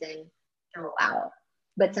that reason throughout.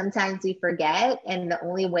 But sometimes we forget, and the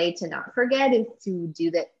only way to not forget is to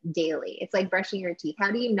do that daily. It's like brushing your teeth.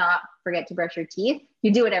 How do you not forget to brush your teeth?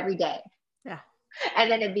 You do it every day. Yeah.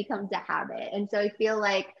 And then it becomes a habit. And so I feel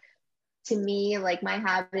like, to me, like my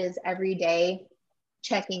habit is every day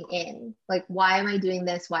checking in. Like, why am I doing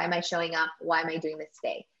this? Why am I showing up? Why am I doing this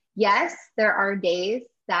today? Yes, there are days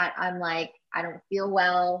that I'm like, I don't feel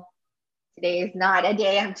well. Today is not a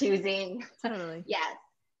day I'm choosing. Totally. Yes.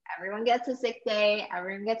 Everyone gets a sick day.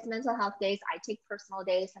 Everyone gets mental health days. I take personal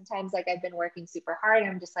days. Sometimes, like, I've been working super hard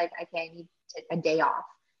and I'm just like, okay, I need a day off,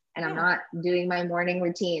 and I'm not doing my morning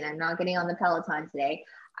routine. I'm not getting on the Peloton today.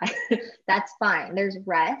 That's fine. There's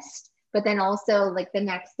rest. But then also, like, the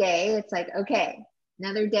next day, it's like, okay,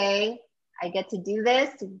 another day. I get to do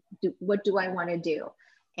this. What do I want to do?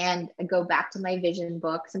 And I go back to my vision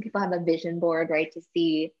book. Some people have a vision board, right, to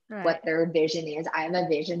see what their vision is. I have a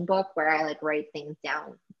vision book where I like write things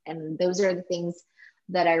down. And those are the things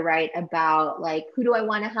that I write about, like, who do I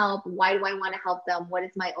want to help? Why do I want to help them? What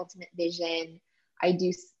is my ultimate vision? I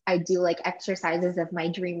do like exercises of my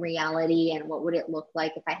dream reality and what would it look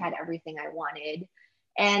like if I had everything I wanted.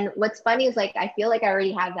 And what's funny is, like, I feel like I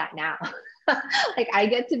already have that now. Like, I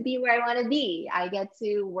get to be where I want to be. I get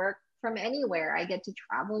to work from anywhere. I get to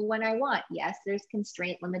travel when I want. Yes, there's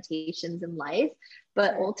constraint limitations in life,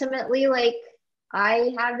 but ultimately, like,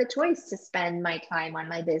 I have the choice to spend my time on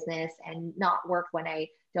my business and not work when I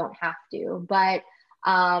don't have to. But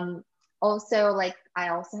also, like, I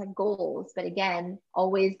also have goals, but again,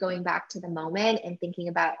 always going back to the moment and thinking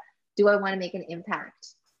about, do I want to make an impact?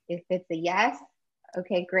 If it's a yes,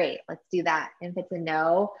 okay, great, let's do that. If it's a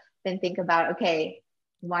no, then think about, okay,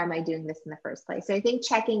 why am I doing this in the first place? So I think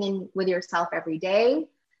checking in with yourself every day,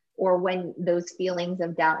 or when those feelings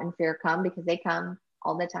of doubt and fear come, because they come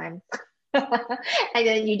all the time. And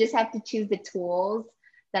then you just have to choose the tools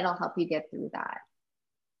that'll help you get through that.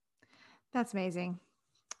 That's amazing.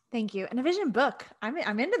 Thank you. And a vision book. I'm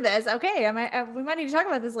into this. Okay. We might need to talk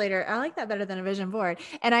about this later. I like that better than a vision board.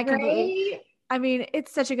 And I mean,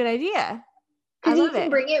 it's such a good idea. Because you can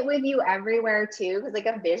bring it with you everywhere too. Because like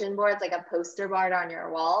a vision board is like a poster board on your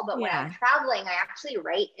wall. But when I'm traveling, I actually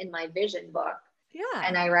write in my vision book. Yeah.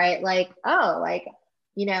 And I write like, oh, like,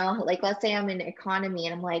 you know, like, let's say I'm in economy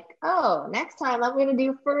and I'm like, oh, next time I'm going to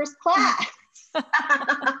do first class.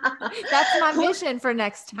 That's my mission for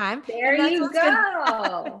next time. There you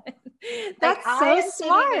go. That's like, so I am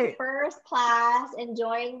smart. sitting in first class,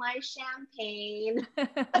 enjoying my champagne.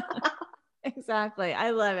 Exactly. I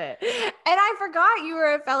love it. And I forgot you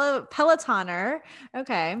were a fellow Pelotoner.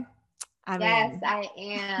 Okay. Yes, I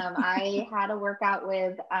am. I had a workout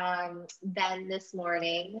with Ben this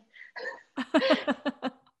morning.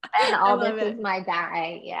 And all this is my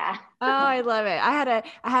guy. Yeah. Oh, I love it. I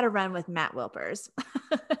had a run with Matt Wilpers.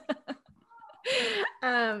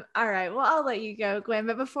 All right. Well, I'll let you go, Gwen.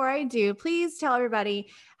 But before I do, please tell everybody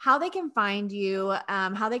how they can find you,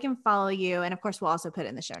 how they can follow you. And of course, we'll also put it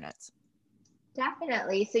in the show notes.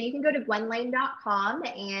 Definitely. So you can go to gwenlane.com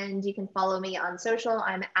and you can follow me on social.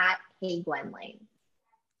 I'm at Hey Gwen Lane.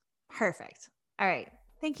 Perfect. All right.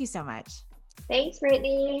 Thank you so much. Thanks,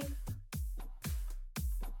 Brittany.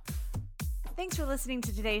 Thanks for listening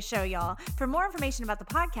to today's show, y'all. For more information about the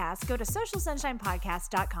podcast, go to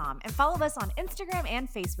socialsunshinepodcast.com and follow us on Instagram and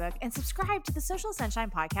Facebook, and subscribe to the Social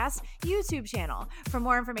Sunshine Podcast YouTube channel. For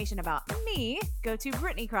more information about me, go to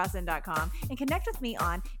BrittanyCrossan.com and connect with me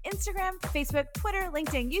on Instagram, Facebook, Twitter,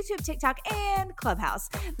 LinkedIn, YouTube, TikTok, and Clubhouse.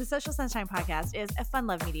 The Social Sunshine Podcast is a Fun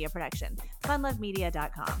Love Media production.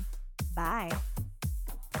 funlovemedia.com. Bye.